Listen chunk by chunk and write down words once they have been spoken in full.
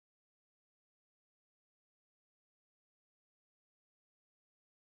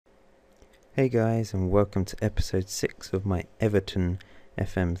Hey guys, and welcome to episode 6 of my Everton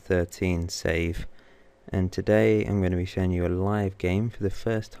FM13 save. And today I'm going to be showing you a live game for the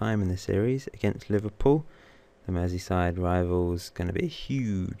first time in the series against Liverpool. The Merseyside rivals, going to be a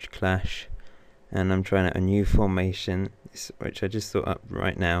huge clash. And I'm trying out a new formation, which I just thought up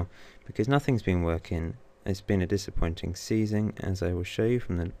right now, because nothing's been working. It's been a disappointing season, as I will show you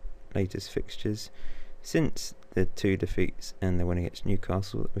from the latest fixtures. Since the 2 defeats and the win against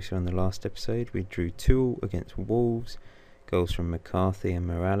Newcastle that we saw in the last episode, we drew 2 against Wolves, goals from McCarthy and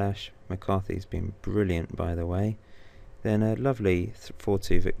Morales. McCarthy's been brilliant, by the way. Then a lovely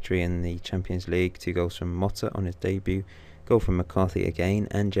 4-2 victory in the Champions League, 2 goals from Motta on his debut, goal from McCarthy again,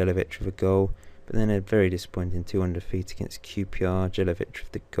 and Jelavic with a goal. But then a very disappointing 2-1 defeat against QPR, Jelavic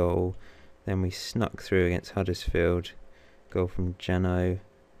with the goal. Then we snuck through against Huddersfield, goal from Jano,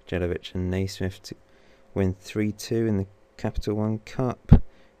 Jelavic and Naismith to win 3-2 in the Capital One Cup.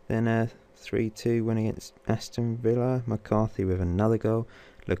 Then a 3-2 win against Aston Villa. McCarthy with another goal.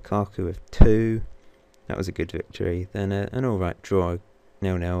 Lukaku with 2. That was a good victory. Then an alright draw,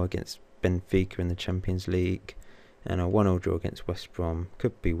 0-0 against Benfica in the Champions League. And a 1-1 draw against West Brom.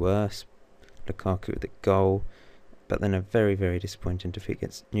 Could be worse. Lukaku with the goal. But then a very, very disappointing defeat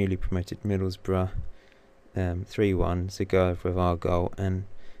against newly promoted Middlesbrough. 3-1. Zagreb with our goal. And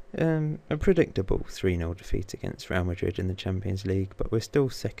a predictable 3-0 defeat against Real Madrid in the Champions League, but we're still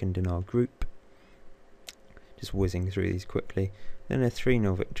second in our group. Just whizzing through these quickly. Then a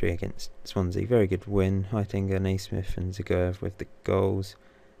 3-0 victory against Swansea, very good win. Heitinger, Naismith and Zagreb with the goals.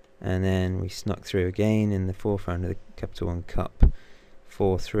 And then we snuck through again in the 4th round of the Capital One Cup.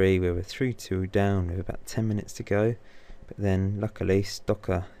 4-3, we were 3-2 down with about 10 minutes to go. But then luckily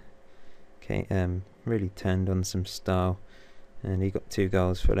Stocker really turned on some style. And he got 2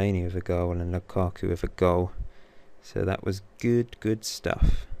 goals, Fellaini with a goal and Lukaku with a goal. So that was good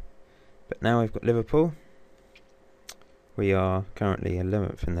stuff. But now we've got Liverpool. We are currently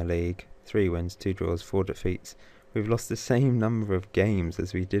 11th in the league. 3 wins, 2 draws, 4 defeats. We've lost the same number of games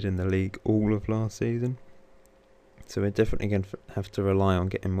as we did in the league all of last season. So we're definitely going to have to rely on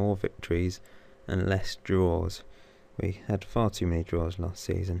getting more victories and less draws. We had far too many draws last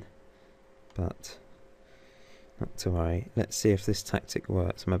season. But not to worry. Let's see if this tactic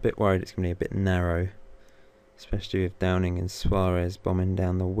works. I'm a bit worried it's going to be a bit narrow, especially with Downing and Suarez bombing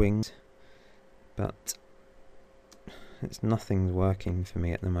down the wings. But nothing's working for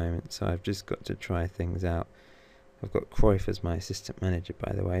me at the moment, so I've just got to try things out. I've got Cruyff as my assistant manager,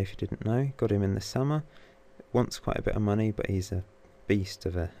 by the way, if you didn't know. Got him in the summer. Wants quite a bit of money, but he's a beast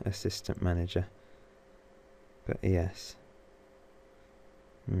of an assistant manager. But yes.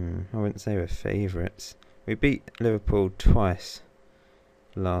 I wouldn't say we're favourites. We beat Liverpool twice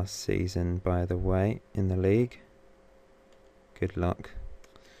last season, by the way, in the league. Good luck.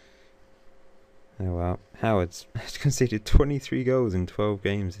 Oh well. Howard's conceded 23 goals in 12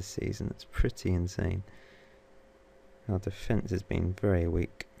 games this season. That's pretty insane. Our defence has been very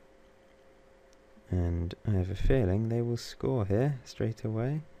weak. And I have a feeling they will score here straight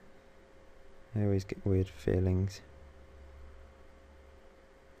away. I always get weird feelings.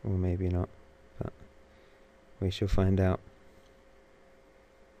 Or maybe not. But we shall find out.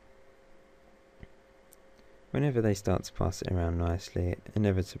 Whenever they start to pass it around nicely, it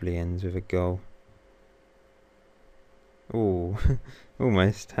inevitably ends with a goal. Oh,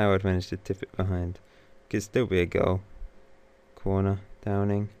 almost. Howard managed to tip it behind. Could still be a goal. Corner,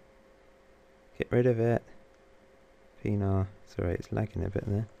 Downing. Get rid of it. Pinar. Sorry, it's lagging a bit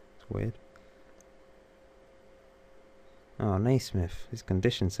there. It's weird. Oh, Naismith. His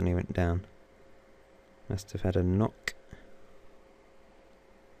condition suddenly went down. Must have had a knock.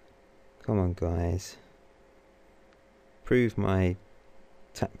 Come on, guys. Prove my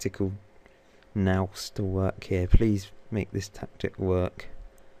tactical nous to work here. Please make this tactic work.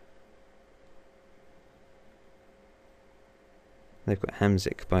 They've got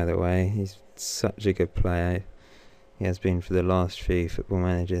Hamzik, by the way. He's such a good player. He has been for the last few Football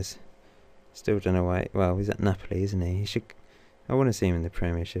Managers. Still don't know why. Well, he's at Napoli, isn't he? I want to see him in the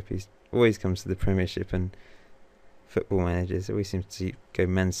Premiership. He's always comes to the Premiership and Football Managers. Always seems to go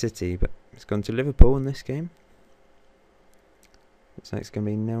Man City, but it's gone to Liverpool in this game. Looks like it's going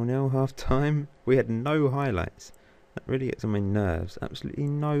to be 0-0 half time. We had no highlights. That really gets on my nerves. Absolutely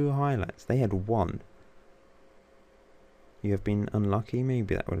no highlights. They had 1. You have been unlucky.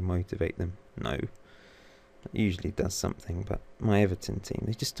 Maybe that would motivate them. No. That usually does something, but my Everton team,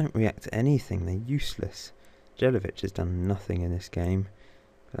 they just don't react to anything. They're useless. Jelavic has done nothing in this game.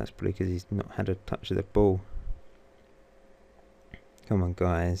 But that's probably because he's not had a touch of the ball. Come on,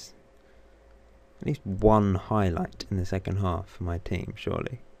 guys. At least 1 highlight in the second half for my team,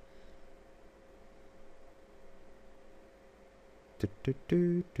 surely.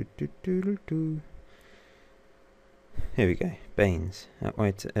 Here we go. Baines out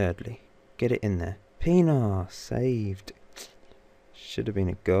wide to Erdley. Get it in there. Pienaar saved. Should have been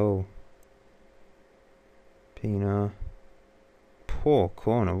a goal. Pienaar. Poor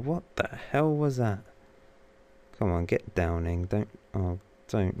corner. What the hell was that? Come on, get Downing. Don't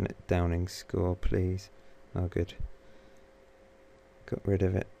let Downing score, please. Oh, good. Got rid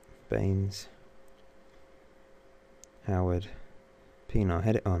of it. Baines. Howard. Pienaar,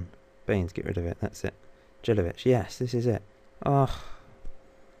 head it on. Baines, get rid of it. That's it. Jelovic, yes, this is it. Oh,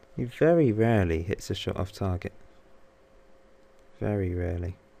 he very rarely hits a shot off target. Very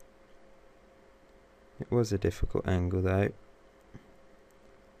rarely. It was a difficult angle though.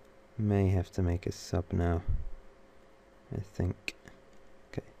 May have to make a sub now, I think.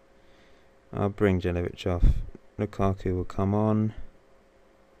 Okay. I'll bring Jelovic off. Lukaku will come on.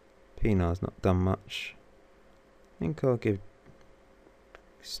 Pienaar's not done much. I think I'll give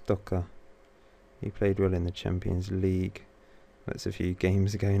Stocker. He played well in the Champions League. That's a few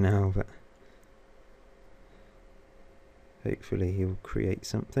games ago now, but hopefully he'll create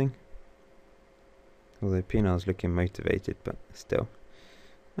something. Although Pienaar's looking motivated, but still.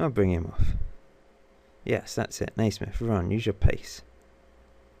 I'll bring him off. Yes, that's it. Naismith, run. Use your pace.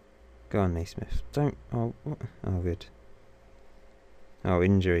 Go on, Naismith. Don't... Oh, what? Oh, good. Oh,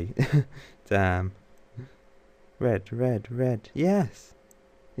 injury. Damn. Red. Yes!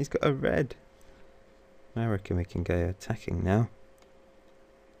 He's got a red. I reckon we can go attacking now.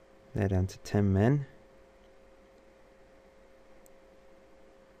 They're down to 10 men.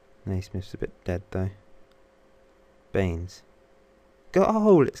 Naismith's a bit dead though. Baines.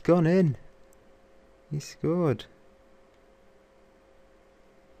 Goal! It's gone in! He scored.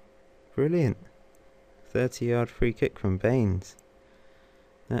 Brilliant. 30-yard free kick from Baines.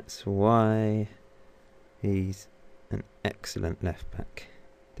 That's why he's an excellent left back.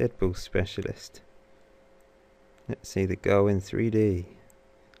 Dead ball specialist. Let's see the goal in 3D.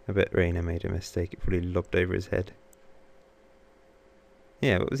 I bet Reina made a mistake. It probably lobbed over his head.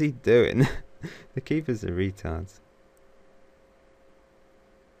 Yeah, what was he doing? The keepers are retards.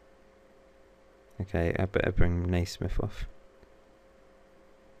 Okay, I better bring Naismith off.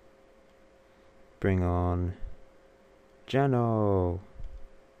 Bring on Jano.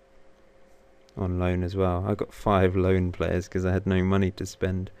 On loan as well. I got 5 loan players because I had no money to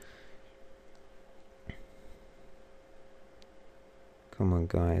spend. Come on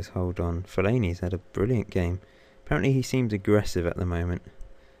guys, hold on. Fellaini's had a brilliant game. Apparently he seems aggressive at the moment,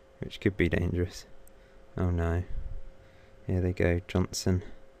 which could be dangerous. Oh no. Here they go, Johnson.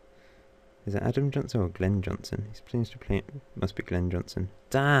 Is it Adam Johnson or Glenn Johnson? He seems to play. Must be Glenn Johnson.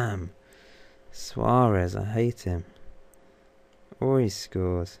 Damn! Suarez, I hate him. Always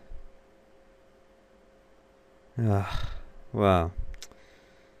scores. Ah, wow.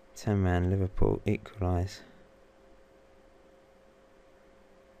 10-man Liverpool equalise.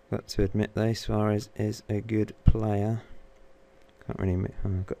 Got to admit though, Suarez is a good player. Can't really make... Oh,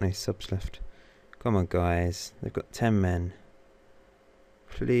 I've got no subs left. Come on guys, they've got 10 men.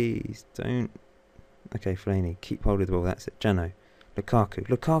 Please don't... Okay, Fellaini, keep hold of the ball, that's it. Jano.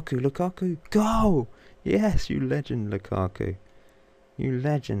 Lukaku, go! Yes, you legend, Lukaku. You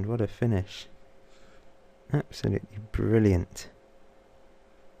legend, what a finish. Absolutely brilliant.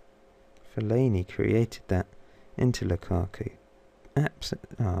 Fellaini created that into Lukaku.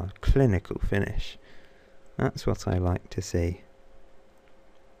 Clinical finish. That's what I like to see.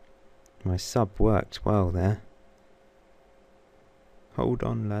 My sub worked well there. Hold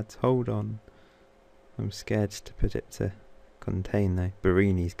on lads, hold on. I'm scared to put it to contain though.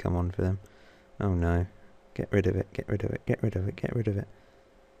 Barini's come on for them. Oh no. Get rid of it.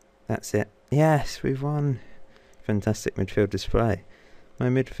 That's it. Yes, we've won. Fantastic midfield display. My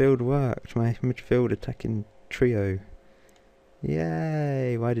midfield worked. My midfield attacking trio.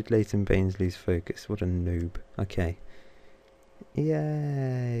 Yay! Why did Leighton Baines lose focus? What a noob. Okay.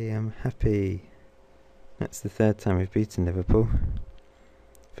 Yay! I'm happy. That's the 3rd time we've beaten Liverpool.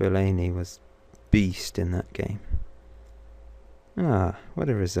 Fellaini was beast in that game. Ah, what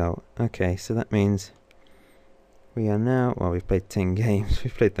a result. Okay, so that means we are now... Well, we've played 10 games.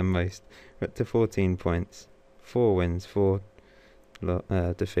 We've played the most. We're up to 14 points. 4 wins, 4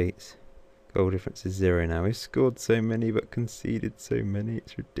 defeats. Goal difference is 0 now. We've scored so many but conceded so many.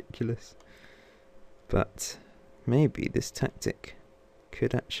 It's ridiculous. But maybe this tactic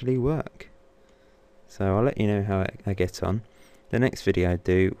could actually work. So I'll let you know how I get on. The next video I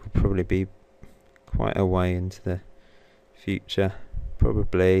do will probably be quite a way into the future.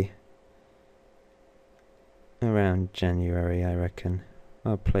 Probably around January, I reckon.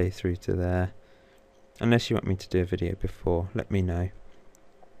 I'll play through to there. unless you want me to do a video before, let me know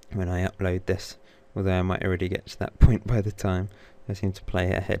when I upload this, although I might already get to that point by the time. I seem to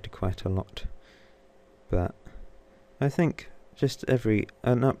play ahead quite a lot, but I think just an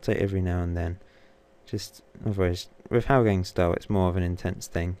update every now and then. Just otherwise, with how games style, it's more of an intense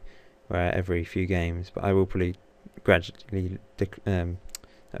thing, where every few games. But I will probably gradually that'll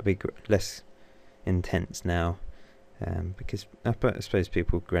be less intense now, because I suppose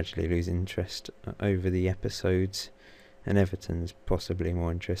people gradually lose interest over the episodes, and Everton's possibly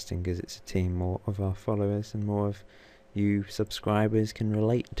more interesting because it's a team more of our followers and more of you subscribers can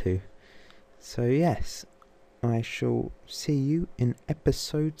relate to. So yes, I shall see you in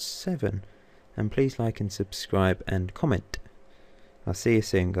episode 7, and please like and subscribe and comment. I'll see you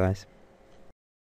soon, guys.